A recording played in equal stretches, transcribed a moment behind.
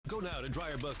now to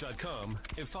DryerBuzz.com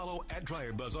and follow at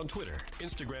DryerBuzz on Twitter,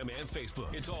 Instagram, and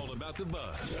Facebook. It's all about the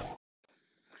buzz.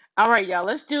 All right, y'all,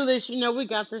 let's do this. We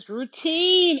got this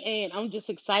routine, and I'm just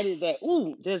excited that,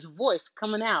 there's a voice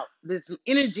coming out. There's some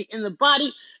energy in the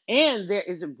body, and there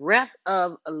is a breath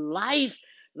of life.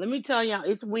 Let me tell y'all,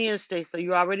 it's Wednesday, so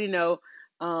you already know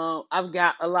I've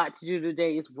got a lot to do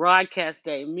today. It's broadcast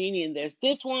day, meaning there's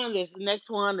this one, there's the next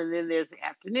one, and then there's the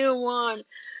afternoon one,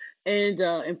 and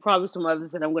probably some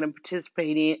others that I'm going to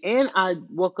participate in. And I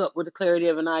woke up with the clarity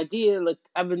of an idea. Look,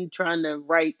 I've been trying to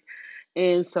write,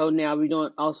 and so now we're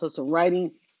doing also some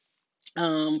writing.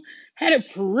 Um, had a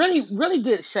really, really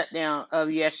good shutdown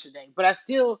of yesterday, but I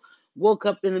still woke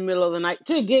up in the middle of the night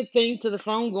to a good thing, to the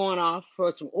phone going off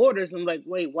for some orders. I'm like,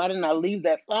 wait, why didn't I leave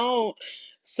that phone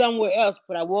somewhere else?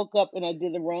 But I woke up and I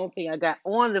did the wrong thing. I got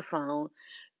on the phone,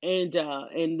 and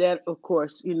that, of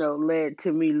course, led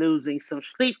to me losing some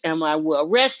sleep. Am I well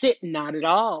rested? Not at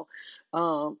all.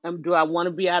 Do I want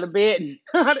to be out of bed?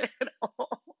 Not at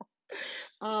all.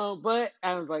 But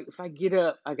I was like, if I get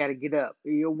up, I gotta get up.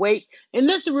 You're awake, and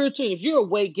that's the routine. If you're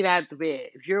awake, get out of the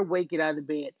bed. If you're awake, get out of the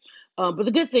bed. But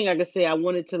the good thing, like I say, I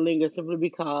wanted to linger simply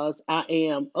because I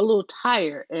am a little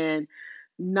tired and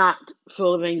not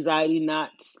full of anxiety, not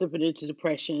slipping into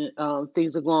depression.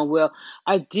 Things are going well.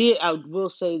 I will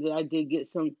say that I did get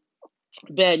some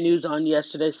bad news on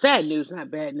yesterday. Sad news, not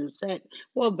bad news. Bad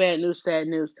news, sad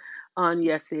news on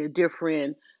yesterday. A dear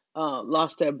friend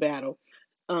lost their battle.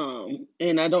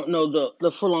 And I don't know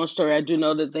the full on story. I do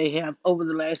know that they have over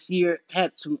the last year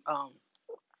had some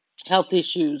health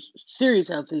issues, serious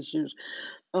health issues.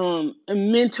 A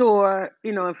mentor,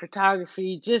 in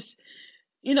photography, just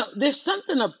there's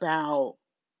something about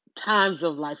times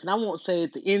of life, and I won't say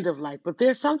at the end of life, but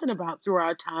there's something about through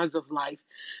our times of life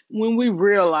when we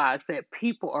realize that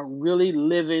people are really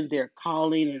living their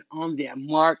calling and on their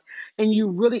mark, and you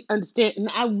really understand. And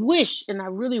I wish, and I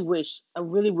really wish,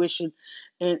 and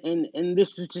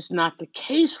this is just not the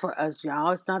case for us,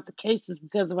 y'all. It's not the case. It's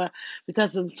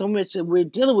because of so much that we're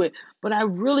dealing with. But I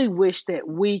really wish that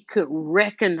we could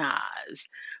recognize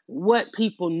what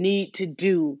people need to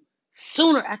do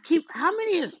sooner. How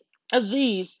many of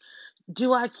these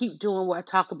do I keep doing what I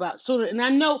talk about sooner? And I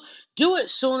know do it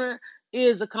sooner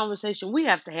is a conversation we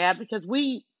have to have because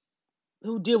we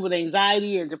who deal with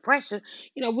anxiety and depression,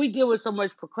 we deal with so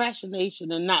much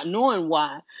procrastination and not knowing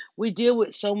why. We deal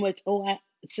with so much,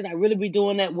 should I really be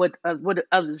doing that? What do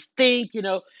others think?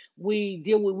 We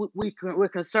deal with, we're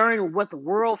concerned with what the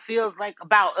world feels like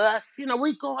about us.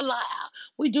 We go a lot,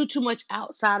 we do too much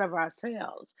outside of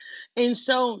ourselves. And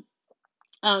so,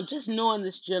 just knowing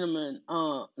this gentleman,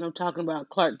 and I'm talking about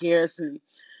Clark Garrison,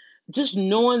 just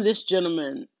knowing this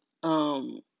gentleman,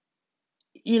 um,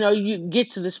 you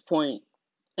get to this point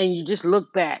and you just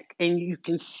look back and you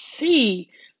can see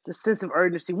the sense of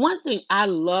urgency. One thing I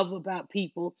love about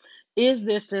people is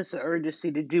their sense of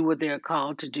urgency to do what they're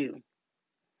called to do.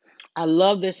 I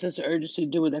love their sense of urgency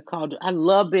to do what they're called to. I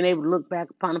love being able to look back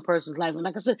upon a person's life. And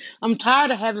like I said, I'm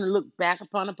tired of having to look back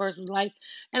upon a person's life.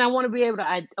 And I want to be able to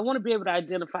I want to be able to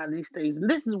identify these things. And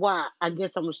this is why I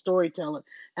guess I'm a storyteller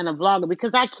and a blogger,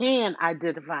 because I can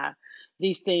identify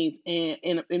these things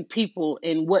in people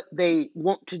and what they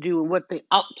want to do and what they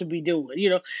ought to be doing.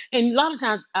 And a lot of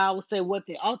times I will say what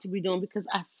they ought to be doing because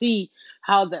I see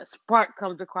how that spark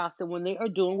comes across them when they are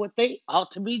doing what they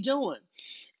ought to be doing.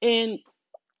 And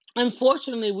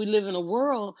unfortunately, we live in a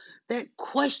world that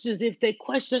questions, if they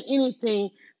question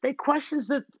anything,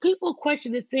 people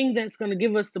question the thing that's going to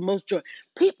give us the most joy.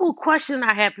 People question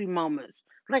our happy moments.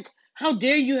 Like, how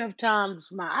dare you have time to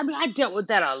smile? I mean, I dealt with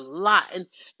that a lot, and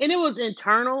it was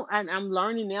internal, and I'm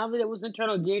learning now that it was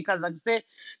internal again because, like I said,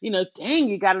 dang,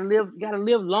 you gotta live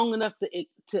long enough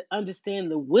to understand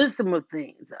the wisdom of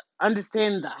things,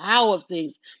 understand the how of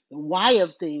things, the why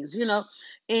of things,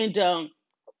 and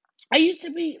I used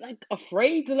to be like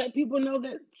afraid to let people know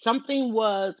that something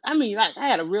was. I mean, like I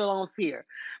had a real on fear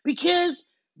because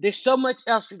there's so much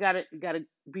else you gotta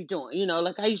be doing.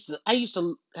 Like I used to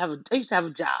have a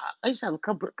job. I used to have a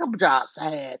couple jobs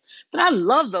I had, but I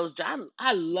love those jobs.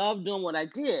 I love doing what I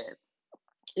did.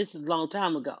 It's a long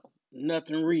time ago,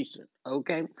 nothing recent.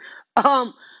 Okay,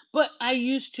 um, but I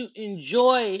used to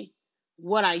enjoy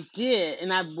what I did,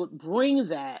 and I would bring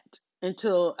that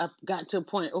until I got to a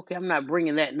point. Okay, I'm not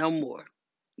bringing that no more.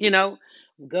 You know,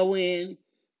 go in,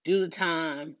 do the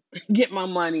time, get my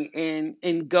money,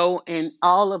 and go, and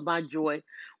all of my joy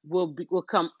will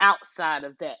come outside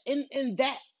of that, and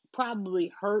that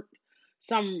probably hurt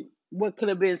some what could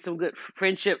have been some good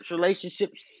friendships,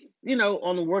 relationships,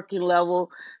 on the working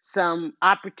level, some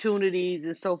opportunities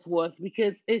and so forth,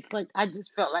 because it's like I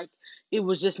just felt like it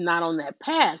was just not on that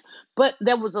path. But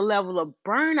there was a level of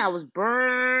burn. I was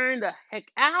burned the heck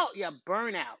out. Yeah,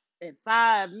 burnout at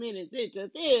 5 minutes. It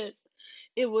just is.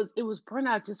 It was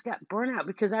burnout. Just got burnout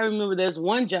because I remember there's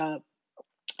one job.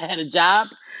 I had a job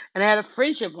and I had a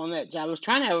friendship on that job. I was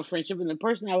trying to have a friendship, and the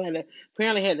person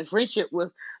apparently had the friendship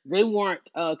with, they weren't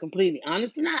completely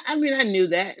honest. And I mean, I knew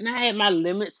that, and I had my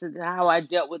limits to how I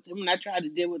dealt with them, and I tried to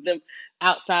deal with them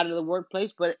outside of the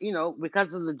workplace. But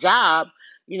because of the job,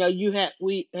 we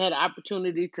had an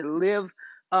opportunity to live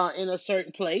in a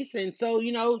certain place, and so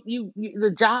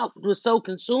the job was so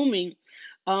consuming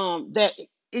that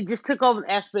it just took over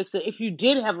the aspects that if you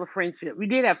did have a friendship, we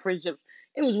did have friendships,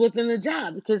 it was within the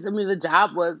job, because I mean the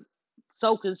job was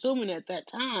so consuming at that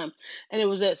time, and it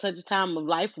was at such a time of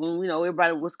life when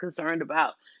everybody was concerned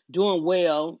about doing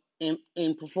well in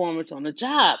performance on the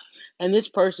job, and this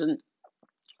person,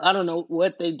 I don't know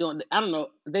what they doing. I don't know.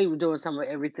 They were doing some of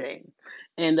everything,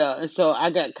 and so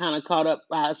I got kind of caught up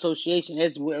by association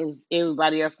as well as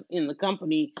everybody else in the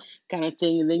company, kind of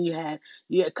thing. And then you had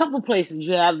a couple places.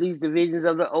 You have these divisions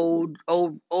of the old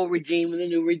regime and the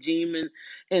new regime,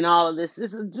 and all of this.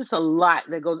 This is just a lot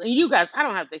that goes. And you guys, I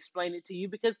don't have to explain it to you,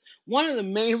 because one of the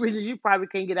main reasons you probably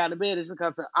can't get out of bed is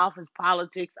because of office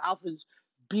politics, office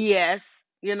BS.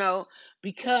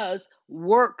 Because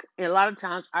work, a lot of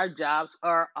times our jobs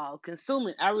are all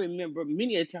consuming. I remember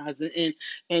many a times,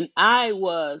 and I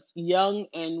was young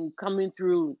and coming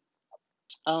through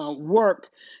work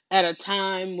at a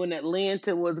time when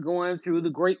Atlanta was going through the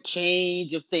great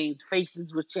change of things.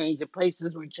 Faces were changing,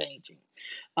 places were changing.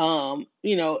 And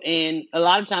a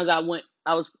lot of times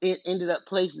ended up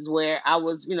places where I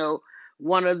was,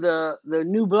 one of the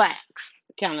new blacks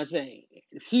kind of thing.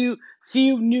 Few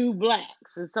new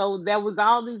blacks, and so there was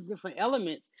all these different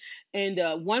elements. And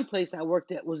one place I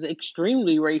worked at was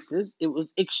extremely racist. It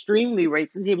was extremely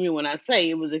racist. Hear me when I say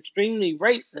it was extremely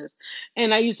racist.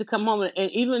 And I used to come home,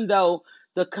 and even though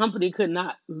the company could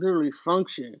not literally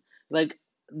function, like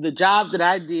the job that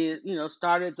I did,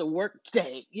 started the work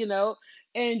day, and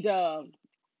I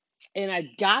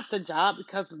got the job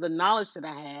because of the knowledge that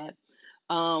I had.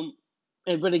 Um,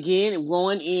 but again,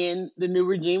 going in the new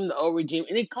regime, the old regime,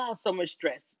 and it caused so much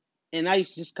stress. And I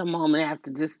used to just come home and have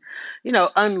to just,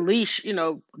 unleash,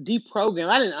 deprogram.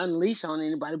 I didn't unleash on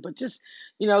anybody, but just,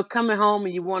 coming home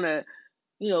and you want to,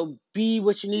 be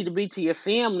what you need to be to your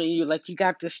family. You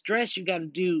got the stress you got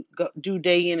to do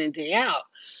day in and day out.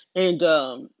 And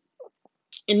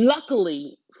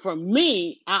luckily for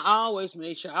me, I always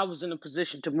made sure I was in a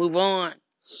position to move on.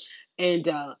 And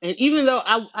even though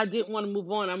I didn't want to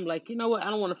move on, I'm like, you know what? I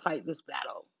don't want to fight this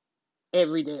battle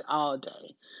every day, all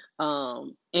day.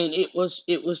 And it was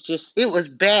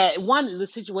bad. One, the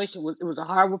situation was, it was a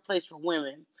horrible place for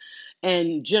women,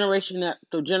 and generation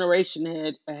after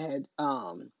generation had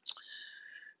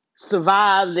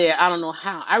survived there. I don't know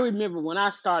how. I remember when I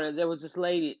started, there was this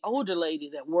lady, older lady,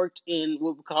 that worked in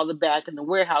what we call the back and the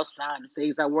warehouse side of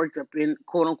things. I worked up in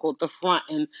quote unquote the front,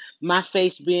 and my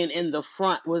face being in the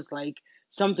front was like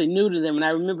something new to them. And I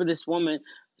remember this woman,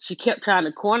 she kept trying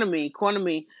to corner me,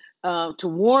 to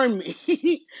warn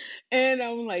me. And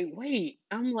I'm like, wait,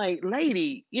 I'm like,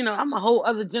 lady, I'm a whole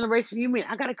other generation. You mean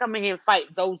I got to come in here and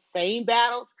fight those same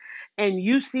battles? And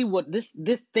you see what this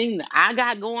thing that I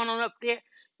got going on up there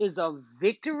is a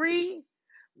victory.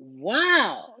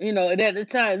 Wow. And at the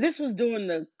time, this was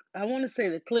during I want to say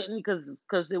the Clinton,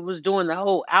 because it was doing the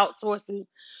whole outsourcing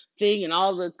thing, and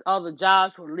all the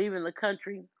jobs were leaving the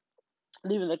countryside,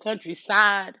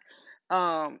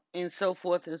 and so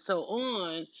forth and so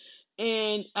on.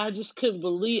 And I just couldn't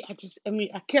believe.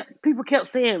 People kept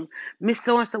saying, Miss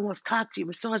So and So wants to talk to you.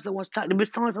 Miss So and So wants to talk to you.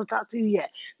 Miss So and So talk to you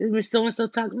yet? Miss So and So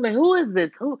talk to me. Like, who is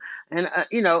this? Who? And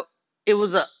it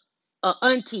was a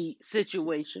auntie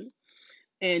situation.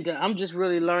 And I'm just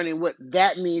really learning what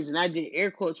that means. And I did air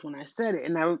quotes when I said it.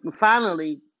 And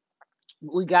finally,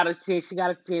 we got a chance. She got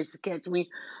a chance to catch me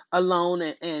alone,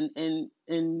 and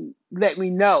let me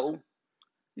know,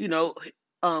 you know,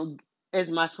 um, as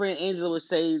my friend Angela would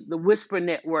say, the whisper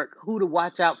network, who to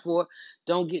watch out for.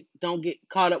 Don't get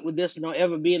caught up with this, and don't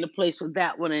ever be in a place with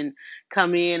that one, and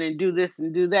come in and do this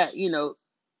and do that.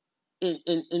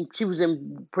 And she was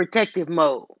in protective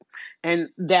mode, and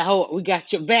that whole "we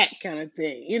got your back" kind of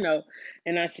thing.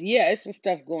 And I said, yeah, it's some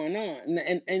stuff going on.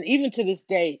 And even to this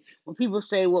day, when people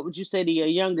say, what would you say to your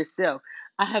younger self,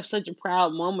 I have such a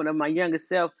proud moment of my younger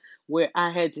self, where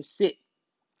I had to sit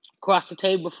across the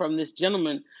table from this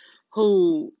gentleman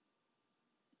who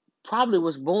probably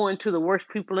was born to the worst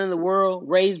people in the world,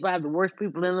 raised by the worst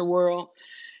people in the world.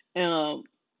 um,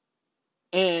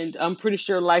 and I'm pretty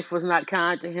sure life was not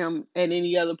kind to him at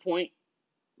any other point,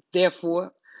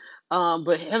 therefore.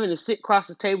 But having to sit across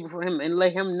the table from him and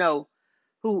let him know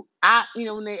who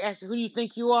when they ask you, who do you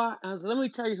think you are? I was like, let me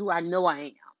tell you who I know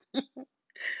I am.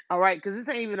 All right, because this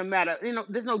ain't even a matter,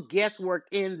 there's no guesswork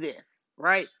in this,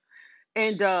 right?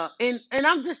 And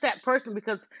I'm just that person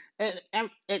because at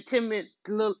 10 minutes,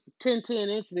 little 10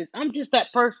 incidents, I'm just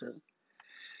that person.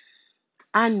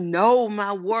 I know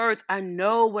my worth. I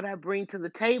know what I bring to the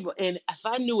table. And if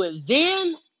I knew it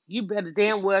then, you better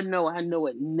damn well know I know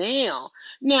it now.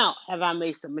 Now, have I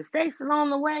made some mistakes along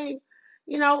the way?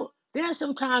 There's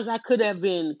some times I could have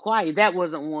been quiet. That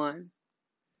wasn't one.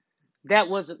 That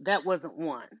wasn't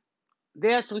one.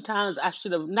 There are some times I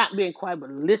should have not been quiet but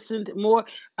listened more.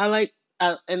 I like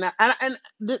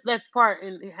that part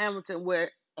in Hamilton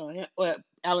where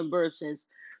Alan Bird says,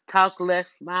 "Talk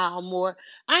less, smile more."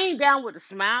 I ain't down with the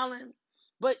smiling,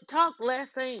 but talk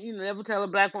less ain't never tell a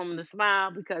black woman to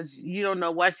smile because you don't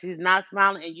know why she's not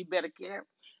smiling and you better care.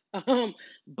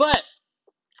 But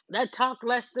that talk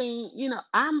less thing,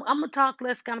 I'm a talk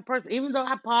less kind of person. Even though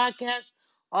I podcast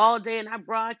all day and I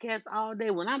broadcast all day,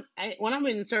 when I'm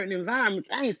in certain environments,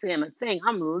 I ain't saying a thing.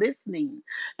 I'm listening,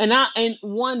 in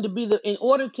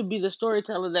order to be the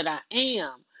storyteller that I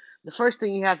am, the first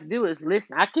thing you have to do is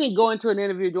listen. I can't go into an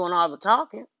interview doing all the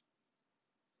talking.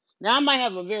 Now I might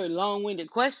have a very long-winded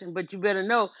question, but you better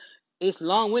know it's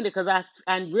long-winded because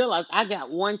I realize I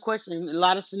got one question in a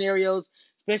lot of scenarios,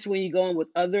 especially when you go in with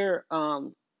other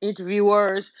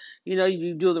interviewers.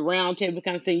 You do the round table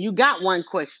kind of thing. You got one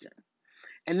question,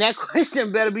 and that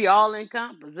question better be all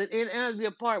encompassed. It'll be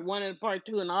a part one and a part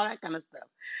two and all that kind of stuff.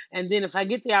 And then if I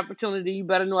get the opportunity, you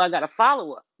better know I got a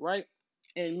follow up, right?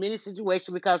 In many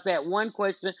situations, because that one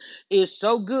question is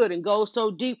so good and goes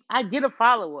so deep, I get a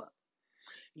follow up.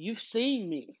 You've seen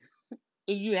me.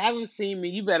 If you haven't seen me,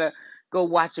 you better go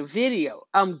watch a video.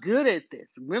 I'm good at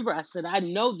this. Remember, I said I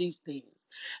know these things.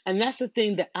 And that's the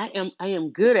thing that I am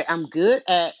good at. I'm good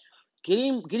at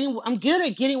I'm good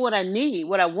at getting what I need,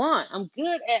 what I want. I'm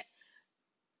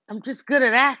just good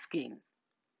at asking.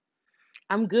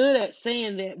 I'm good at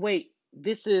saying that, wait,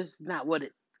 this is not what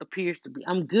it appears to be.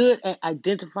 I'm good at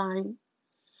identifying,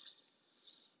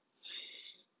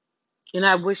 and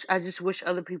I just wish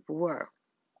other people were.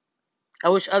 I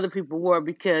wish other people were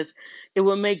because it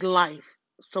would make life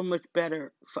so much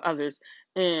better for others.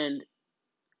 And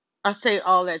I say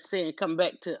all that saying, come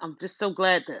back to, I'm just so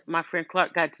glad that my friend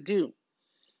Clark got to do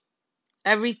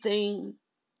everything.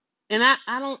 And I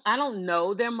don't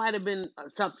know. There might have been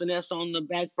something else on the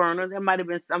back burner. There might have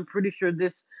been. I'm pretty sure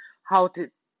this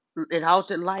halted. It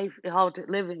halted life. It halted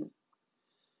living.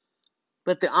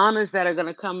 But the honors that are going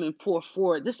to come and pour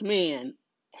forward, this man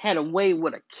had a way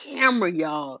with a camera,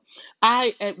 y'all.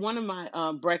 I at one of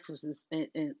my breakfasts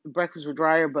in breakfast with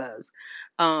Dryer Buzz,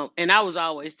 and I was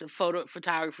always the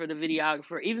photographer, the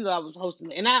videographer, even though I was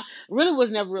hosting, and I really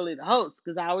was never really the host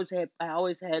because I always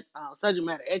had subject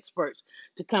matter experts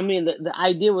to come in. The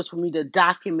idea was for me to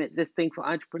document this thing for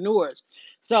entrepreneurs,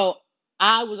 so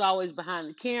I was always behind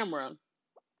the camera,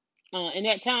 and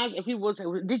at times, if people will say,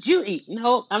 "Well, did you eat?"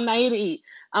 No, I'm not here to eat.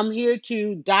 I'm here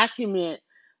to document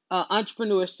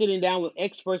entrepreneurs sitting down with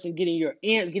experts and getting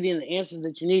the answers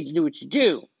that you need to do what you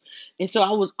do. And so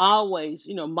I was always,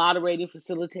 moderating,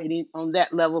 facilitating on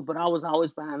that level, but I was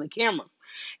always behind the camera.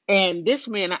 And this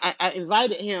man, I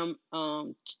invited him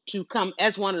to come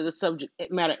as one of the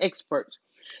subject matter experts.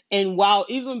 And while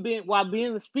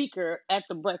being the speaker at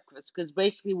the breakfast, because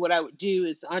basically what I would do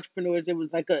is the entrepreneurs, it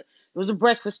was a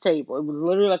breakfast table. It was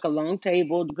literally like a long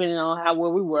table, depending on how where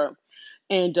we were,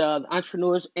 and the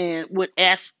entrepreneurs and would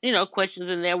ask questions,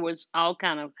 and there was all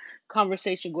kind of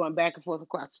conversation going back and forth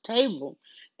across the table.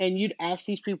 And you'd ask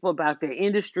these people about their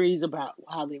industries, about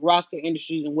how they rock their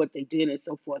industries and what they did, and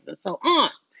so forth and so on.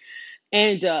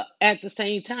 And at the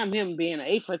same time, him being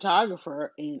a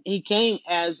photographer, and he came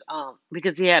as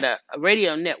because he had a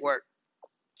radio network,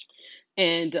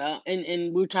 and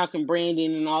we were talking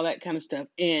branding and all that kind of stuff.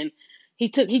 And he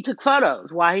took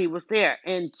photos while he was there,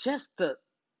 and just that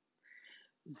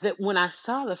when I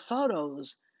saw the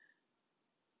photos,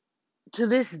 to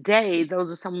this day,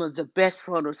 those are some of the best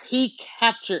photos he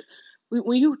captured.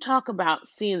 When you talk about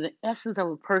seeing the essence of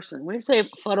a person, when they say a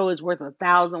photo is worth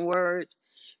 1,000 words,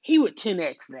 he would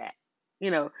 10x that.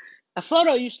 You know, a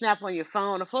photo you snap on your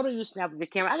phone, a photo you snap with your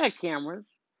camera. I got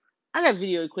cameras, I got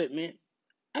video equipment,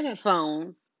 I got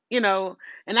phones, and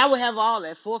I would have all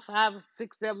that 4, 5,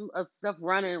 6, 7 of stuff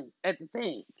running at the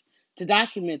thing to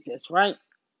document this, right?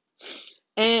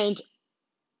 And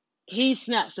he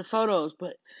snaps the photos,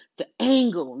 but the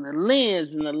angle and the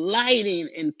lens and the lighting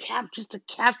and just the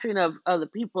capturing of the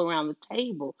people around the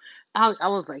table, I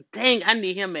was like, dang, I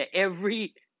need him at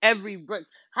every. every break.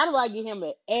 How do I get him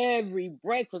at every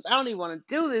breakfast? I don't even want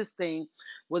to do this thing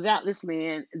without this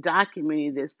man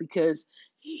documenting this because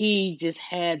he just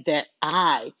had that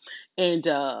eye. And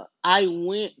I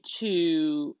went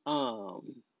to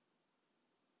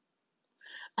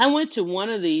one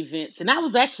of the events, and I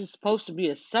was actually supposed to be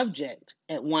a subject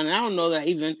at one. And I don't know that I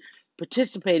even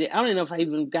participated. I don't even know if I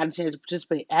even got a chance to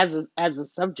participate as a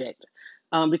subject,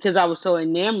 because I was so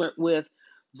enamored with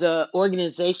the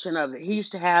organization of it. He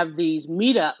used to have these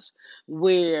meetups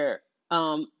where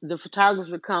the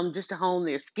photographers would come just to hone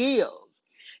their skills,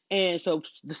 and so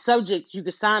the subjects you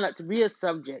could sign up to be a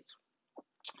subject,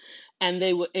 and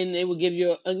they would give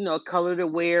you a color to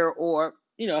wear, or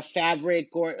a fabric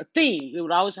or a theme. They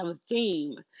would always have a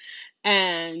theme,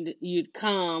 and you'd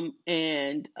come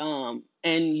and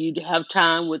you'd have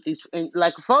time with these, and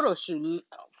like a photo shoot,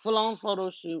 full on photo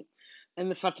shoot,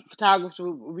 and the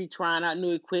photographer would be trying out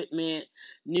new equipment,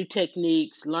 new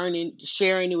techniques, learning,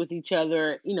 sharing it with each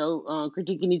other,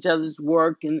 critiquing each other's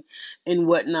work and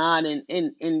whatnot,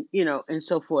 and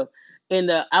so forth. And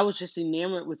I was just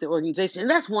enamored with the organization, and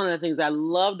that's one of the things I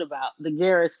loved about the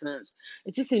Garrisons.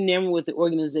 It's just enamored with the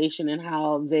organization and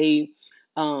how the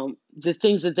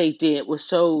things that they did was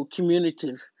so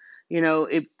communicative.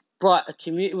 It brought a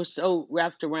community. It was so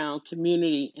wrapped around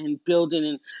community and building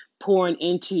and pouring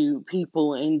into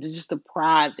people, and just the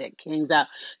pride that came out.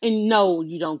 And no,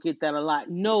 you don't get that a lot.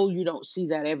 No, you don't see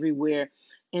that everywhere.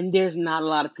 And there's not a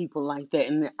lot of people like that.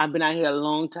 And I've been out here a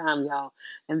long time, y'all.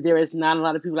 And there is not a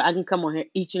lot of people. I can come on here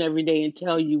each and every day and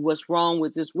tell you what's wrong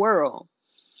with this world.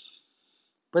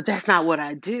 But that's not what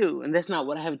I do, and that's not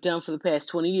what I have done for the past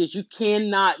 20 years. You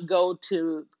cannot go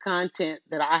to content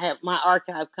that I have, my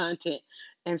archive content,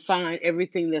 and find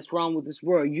everything that's wrong with this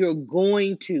world. You are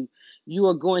going to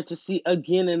see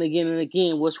again and again and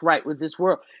again what's right with this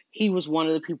world. He was one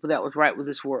of the people that was right with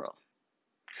this world.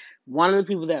 One of the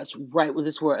people that's right with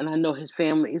this world, and I know his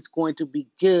family is going to be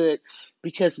good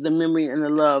because of the memory and the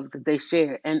love that they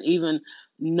share, and even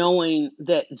knowing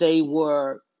that they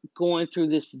were going through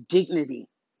this dignity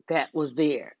that was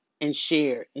there and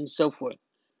shared and so forth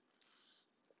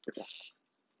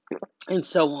and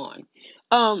so on.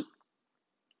 Um,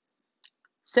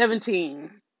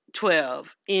 17, 12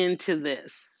 into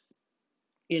this,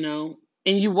 and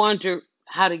you wonder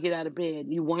how to get out of bed.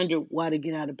 You wonder why to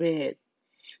get out of bed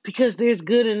because there's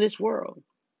good in this world.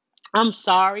 I'm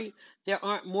sorry there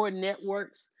aren't more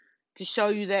networks to show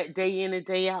you that day in and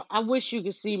day out. I wish you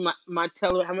could see how my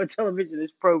television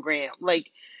is programmed.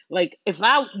 Like if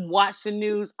I watch the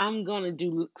news, I'm gonna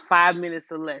do 5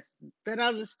 minutes or less. That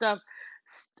other stuff,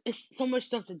 it's so much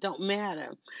stuff that don't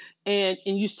matter, and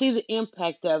you see the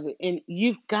impact of it, and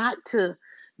you've got to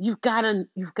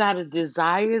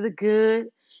desire the good.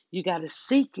 You got to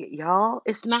seek it, y'all.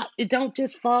 It don't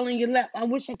just fall in your lap. I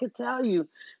wish I could tell you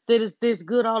that there's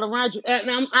good all around you.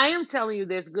 And I am telling you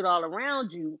there's good all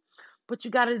around you, but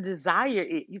you got to desire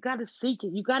it. You got to seek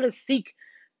it. You got to seek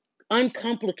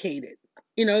uncomplicated.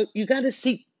 You got to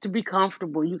seek to be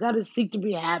comfortable. You got to seek to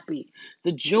be happy.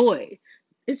 The joy.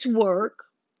 It's work.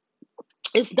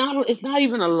 It's not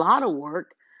even a lot of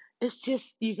work. It's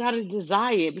just you got to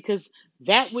desire it because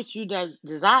that which you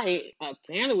desire,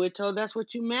 apparently we're told that's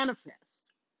what you manifest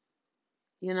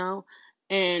you know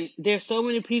and there's so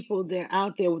many people that are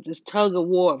out there with this tug of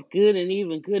war of good and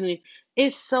evil,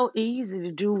 it's so easy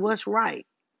to do what's right,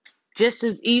 just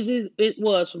as easy as it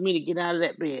was for me to get out of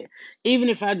that bed. Even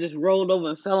if I just rolled over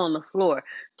and fell on the floor,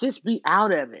 just be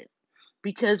out of it,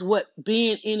 because what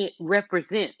being in it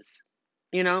represents,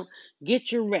 you know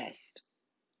get your rest.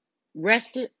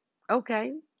 Rested.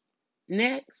 Okay,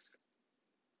 next.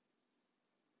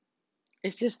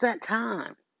 It's just that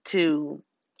time to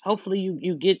hopefully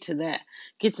you get to that.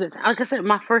 Like I said,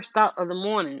 my first thought of the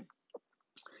morning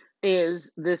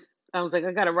is this. I was like,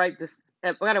 I gotta write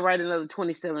another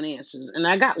 27 answers, and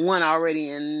I got one already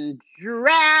in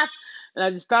draft. And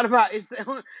I just thought about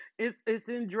it's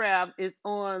in draft. It's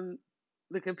on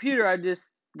the computer. I just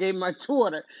gave my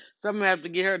daughter, so I'm gonna have to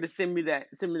get her to send me that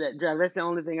draft. That's the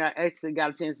only thing I actually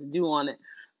got a chance to do on it.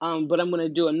 But I'm gonna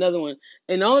do another one,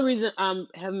 and the only reason I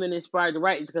haven't been inspired to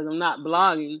write is because I'm not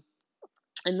blogging,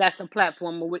 and that's a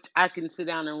platform on which I can sit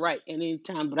down and write at any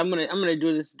time. But I'm gonna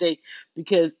do this today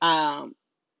because I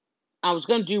was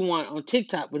gonna do one on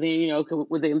TikTok, but then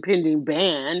with the impending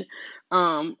ban,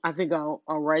 I think I'll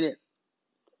write it.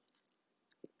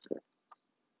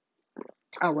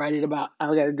 I'll write it about. I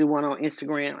got to do one on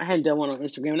Instagram. I hadn't done one on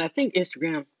Instagram, and I think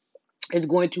Instagram is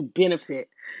going to benefit.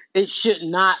 It should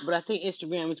not, but I think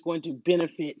Instagram is going to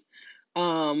benefit.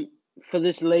 for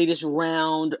this latest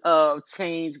round of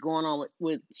change going on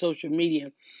with social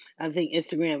media. I think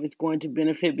Instagram is going to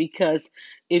benefit because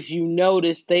if you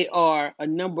notice, they are a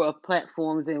number of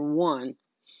platforms in one,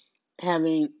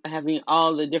 having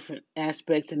all the different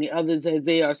aspects, and the others as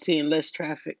they are seeing less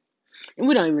traffic. And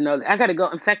we don't even know that. I got to go.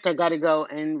 In fact, I got to go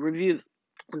and review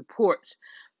reports.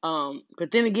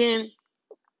 But then again,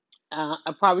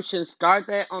 I probably shouldn't start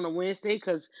that on a Wednesday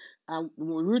because the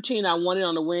routine I wanted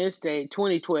on a Wednesday,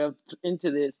 2012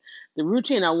 into this, the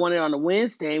routine I wanted on a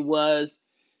Wednesday was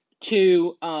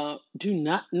to do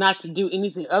not to do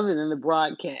anything other than the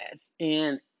broadcast.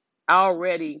 And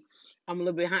already I'm a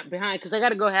little bit behind because I got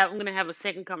to go have. I'm going to have a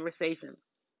second conversation.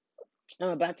 I'm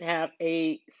about to have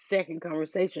a second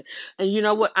conversation. And you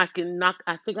know what? I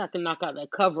think I can knock out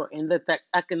that cover and let that,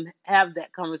 I can have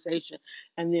that conversation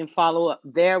and then follow up.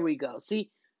 There we go. See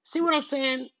what I'm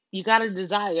saying? You got to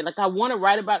desire. Like I want to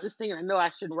write about this thing and I know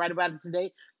I shouldn't write about it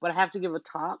today, but I have to give a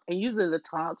talk. And usually the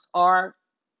talks are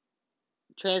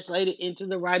translated into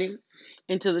the writing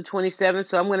into the 27th.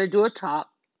 So I'm going to do a talk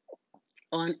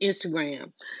on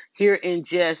Instagram here in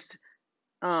just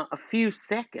a few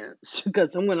seconds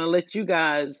because I'm going to let you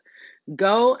guys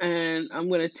go and I'm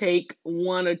going to take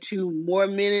 1 or 2 more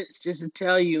minutes just to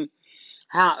tell you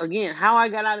how I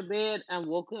got out of bed and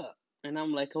woke up. And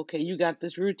I'm like, okay, you got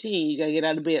this routine. You got to get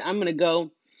out of bed. I'm going to go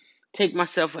take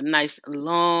myself a nice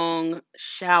long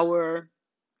shower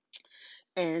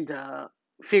and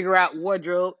figure out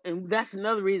wardrobe. And that's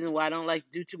another reason why I don't like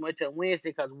to do too much on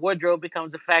Wednesday because wardrobe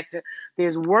becomes a factor.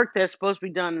 There's work that's supposed to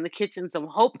be done in the kitchen, so I'm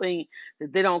hoping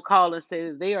that they don't call and say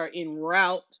that they are en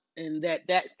route and that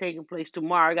that's taking place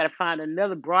tomorrow. I got to find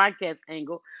another broadcast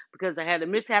angle because I had a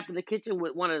mishap in the kitchen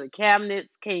with one of the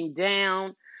cabinets came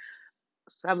down.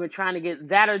 So I've been trying to get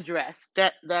that addressed.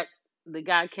 That the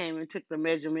guy came and took the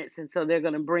measurements, and so they're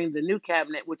going to bring the new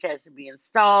cabinet, which has to be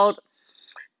installed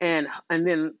and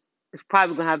then it's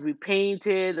probably gonna have to be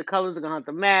painted. The colors are gonna have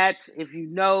to match. If you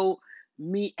know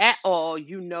me at all,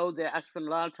 you know that I spend a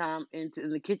lot of time in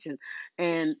the kitchen,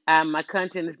 and my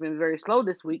content has been very slow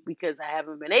this week because I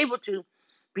haven't been able to,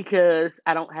 because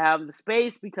I don't have the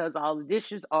space because all the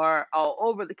dishes are all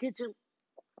over the kitchen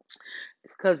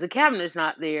because the cabinet's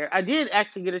not there. I did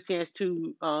actually get a chance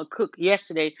to cook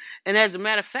yesterday, and as a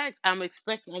matter of fact, I'm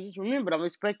expecting. I just remembered I'm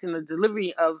expecting a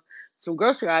delivery of some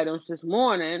grocery items this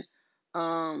morning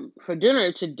for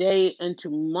dinner today and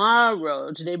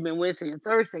tomorrow. Today been Wednesday and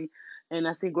Thursday, and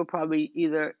I think we'll probably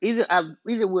either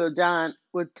we'll dine.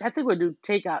 I think we'll do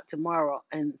takeout tomorrow,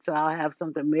 and so I'll have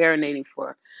something marinating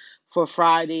for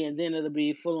Friday, and then it'll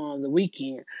be full on the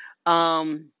weekend.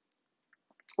 Um,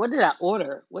 what did I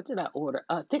order? What did I order?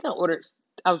 I think I ordered.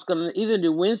 I was gonna either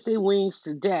do Wednesday wings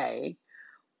today,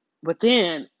 but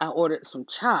then I ordered some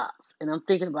chops, and I'm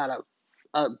thinking about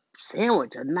a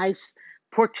sandwich, a nice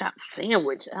pork chop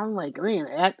sandwich. I'm like,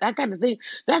 man, I got to think.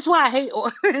 That's why I hate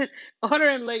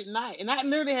ordering late night, and I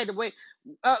literally had to wait.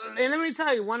 And let me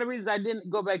tell you, one of the reasons I didn't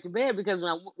go back to bed because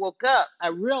when I woke up, I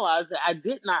realized that I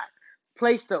did not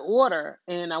place the order,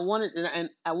 and I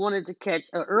wanted to catch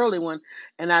an early one,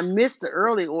 and I missed the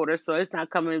early order, so it's not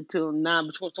coming until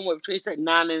somewhere between say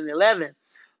 9 and 11.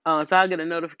 So I'll get a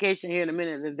notification here in a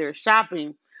minute that they're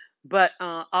shopping, but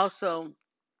also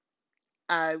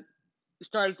I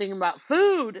started thinking about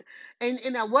food,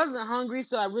 and I wasn't hungry,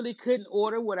 so I really couldn't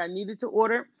order what I needed to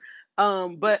order.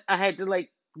 But I had to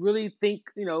like really think,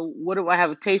 what do I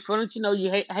have a taste for? Don't you know,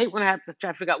 I hate when I have to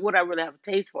try to figure out what I really have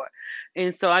a taste for.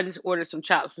 And so I just ordered some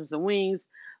chops and some wings.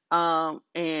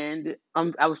 And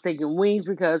I was thinking wings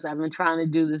because I've been trying to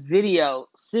do this video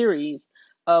series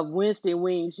of Wednesday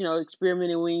wings,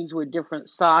 experimenting wings with different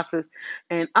sauces.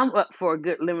 And I'm up for a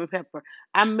good lemon pepper.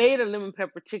 I made a lemon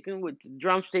pepper chicken with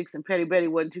drumsticks, and Petty Betty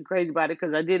wasn't too crazy about it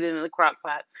because I did it in the crock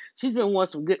pot. She's been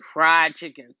wanting some good fried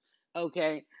chicken,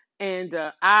 okay? And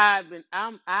look.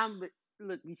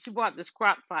 She bought this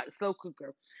crock pot slow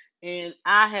cooker, and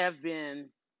I've been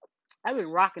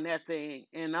rocking that thing,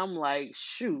 and I'm like,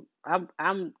 shoot,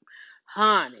 honey.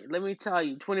 Let me tell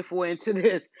you, 24 into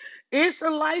this, it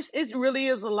really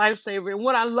is a lifesaver. And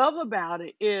what I love about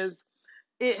it is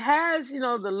it has, the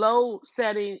low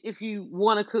setting if you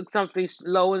want to cook something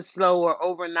low and slow or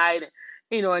overnight,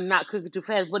 and not cook it too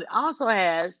fast. But it also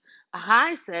has a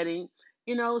high setting,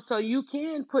 so you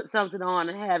can put something on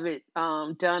and have it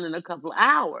done in a couple of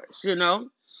hours.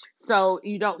 So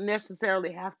you don't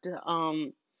necessarily have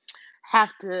to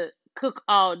cook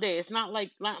all day. It's not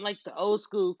like the old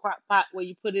school crock pot where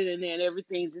you put it in there and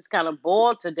everything's just kind of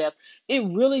boiled to death. It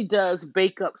really does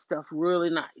bake up stuff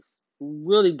really nice,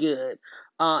 really good.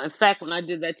 In fact, when I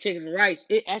did that chicken and rice,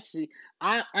 it actually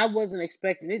I wasn't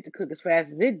expecting it to cook as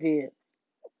fast as it did.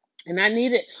 and I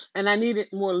needed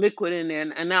more liquid in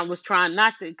there, and I was trying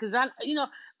not to, because I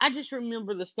just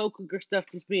remember the slow cooker stuff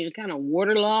just being kind of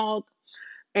waterlogged,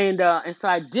 and so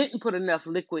I didn't put enough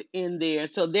liquid in there.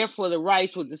 So therefore, the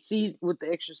rice with with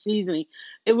the extra seasoning,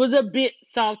 it was a bit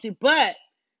salty. But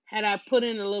had I put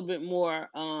in a little bit more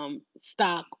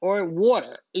stock or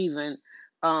water, even,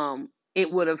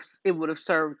 it would have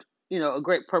served a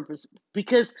great purpose.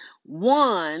 Because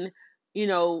one,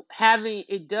 having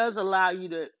it does allow you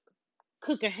to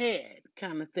cook ahead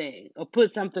kind of thing, or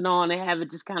put something on and have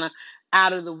it just kind of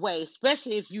out of the way,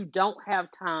 especially if you don't have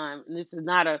time. And this is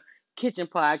not a kitchen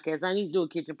podcast. I need to do a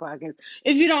kitchen podcast.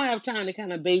 If you don't have time to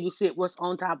kind of babysit what's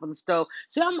on top of the stove.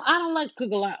 See, I don't like to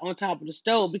cook a lot on top of the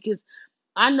stove, because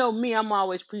I know me, I'm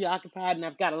always preoccupied and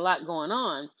I've got a lot going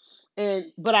on.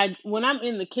 But when I'm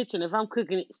in the kitchen, if I'm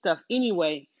cooking stuff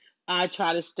anyway, I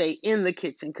try to stay in the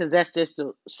kitchen, because that's just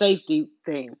a safety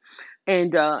thing.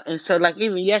 And so, like,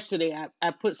 even yesterday,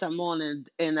 I put something on,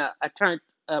 and I turned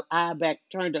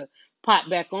the pot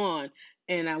back on,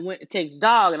 and I went to take the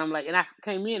dog, and I'm like, and I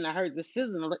came in, and I heard the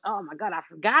sizzling. I'm like, oh my god, I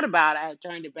forgot about it. I had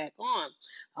turned it back on.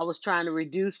 I was trying to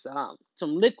reduce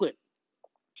some liquid,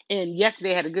 and yesterday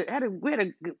we had a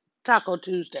good Taco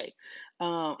Tuesday.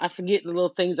 I forget the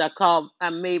little things I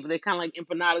made, but they're kind of like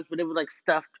empanadas, but it was like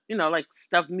stuffed, like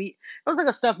stuffed meat. It was like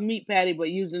a stuffed meat patty,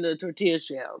 but using the tortilla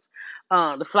shells,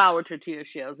 the flour tortilla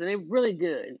shells, and they're really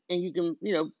good. And you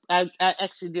can, I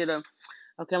actually did a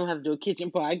Okay, I'm gonna have to do a kitchen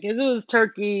pot, because it was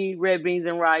turkey, red beans,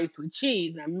 and rice with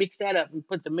cheese. And I mixed that up and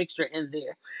put the mixture in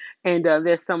there. And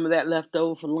there's some of that left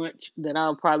over for lunch that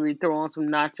I'll probably throw on some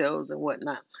nachos and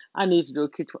whatnot. I need to do a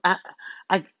kitchen.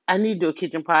 I need to do a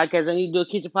kitchen podcast. I need to do a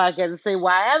kitchen podcast and say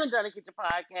why I haven't done a kitchen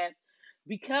podcast,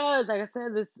 because, like I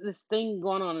said, this thing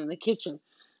going on in the kitchen,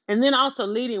 and then also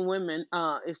leading women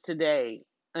is today.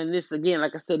 And this, again,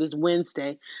 like I said, is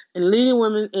Wednesday. And leading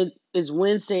women is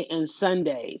Wednesday and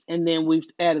Sundays, and then we've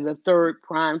added a third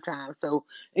prime time. So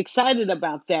excited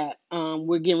about that.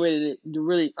 We're getting ready to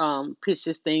really pitch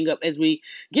this thing up as we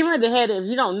get ready to head. If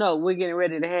you don't know, we're getting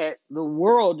ready to head. The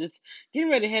world is getting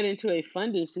ready to head into a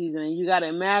funding season, and you got to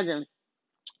imagine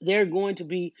they're going to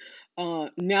be,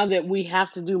 now that we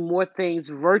have to do more things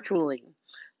virtually.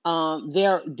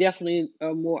 There definitely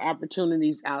are more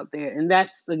opportunities out there, and that's,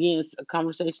 again, it's a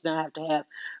conversation I have to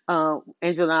have.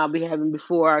 Angela and I'll be having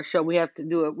before our show. We have to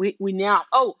do it. We now.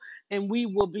 Oh, and we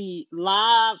will be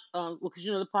live, because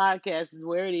the podcast is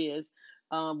where it is.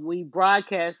 We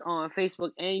broadcast on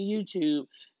Facebook and YouTube,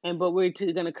 but we're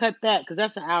going to cut that, because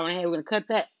that's an hour and a half. We're going to cut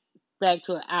that back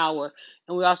to an hour,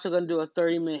 and we're also going to do a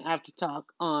 30-minute after talk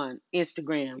on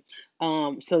Instagram,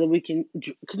 so that we can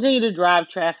continue to drive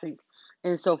traffic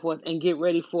and so forth, and get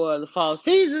ready for the fall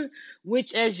season,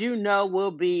 which, as you know, will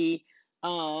be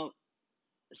uh,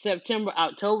 September,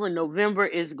 October, November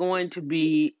is going to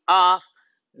be off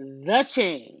the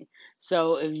chain.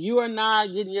 So if you are not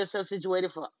getting yourself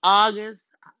situated for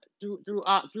August, through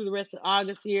the rest of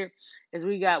August here, as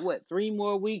we got, what, 3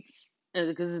 more weeks,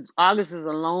 because August is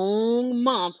a long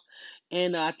month,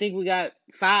 and I think we got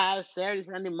 5 Saturday,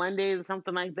 Sunday, Mondays, or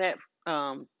something like that.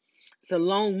 It's a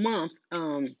long month,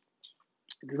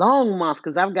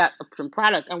 because I've got some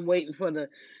product I'm waiting for the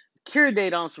cure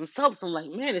date on some soaps. I'm like,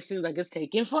 man, it seems like it's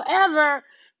taking forever.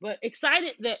 But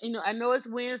excited that, I know it's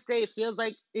Wednesday. It feels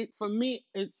like it for me.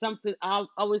 It's something I'll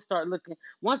always start looking.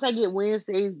 Once I get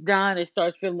Wednesdays done, it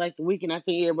starts feeling like the weekend. I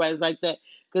think everybody's like that,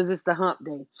 because it's the hump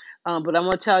day. But I'm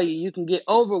gonna tell you, you can get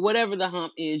over whatever the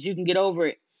hump is. You can get over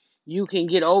it. You can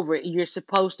get over it. You're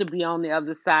supposed to be on the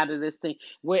other side of this thing.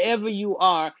 Wherever you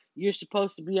are, you're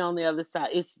supposed to be on the other side.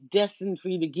 It's destined for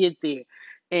you to get there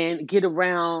and get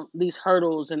around these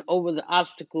hurdles and over the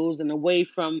obstacles and away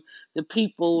from the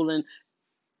people. And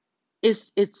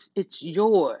it's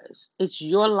yours. It's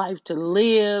your life to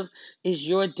live. It's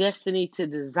your destiny to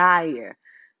desire.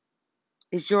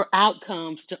 It's your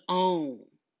outcomes to own.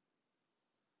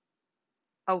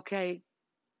 Okay?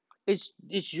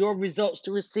 It's your results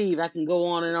to receive. I can go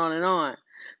on and on and on.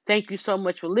 Thank you so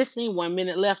much for listening. 1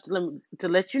 minute left to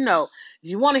let you know. If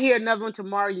you want to hear another one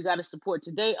tomorrow, you got to support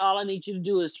today. All I need you to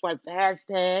do is swipe the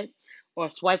hashtag, or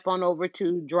swipe on over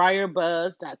to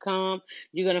dryerbuzz.com.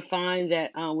 You're going to find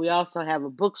that we also have a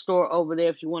bookstore over there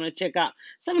if you want to check out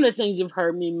some of the things you've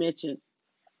heard me mention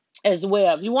as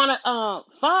well. If you want to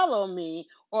follow me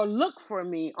or look for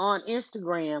me on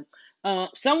Instagram,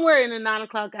 somewhere in the 9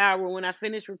 o'clock hour when I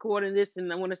finish recording this,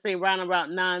 and I want to say around about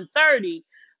 9:30,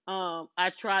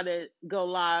 I try to go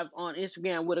live on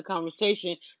Instagram with a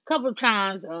conversation a couple of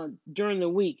times during the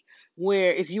week.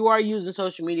 where if you are using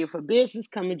social media for business,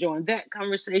 come and join that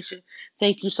conversation.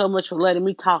 Thank you so much for letting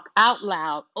me talk out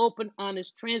loud, open,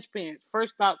 honest, transparent.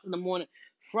 First thoughts in the morning,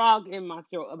 frog in my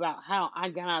throat about how I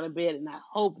got out of bed, and I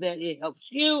hope that it helps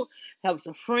you, helps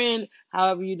a friend,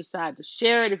 however you decide to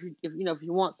share it. If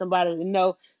you want somebody to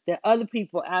know that other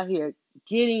people out here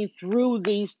getting through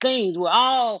these things, we're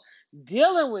all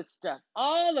dealing with stuff.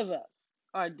 All of us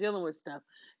are dealing with stuff,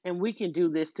 and we can do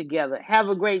this together. Have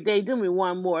a great day. Do me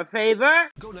one more favor.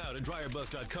 Go now to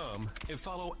dryerbuzz.com and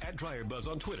follow @dryerbuzz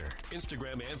on Twitter,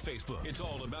 Instagram, and Facebook. It's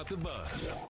all about the buzz.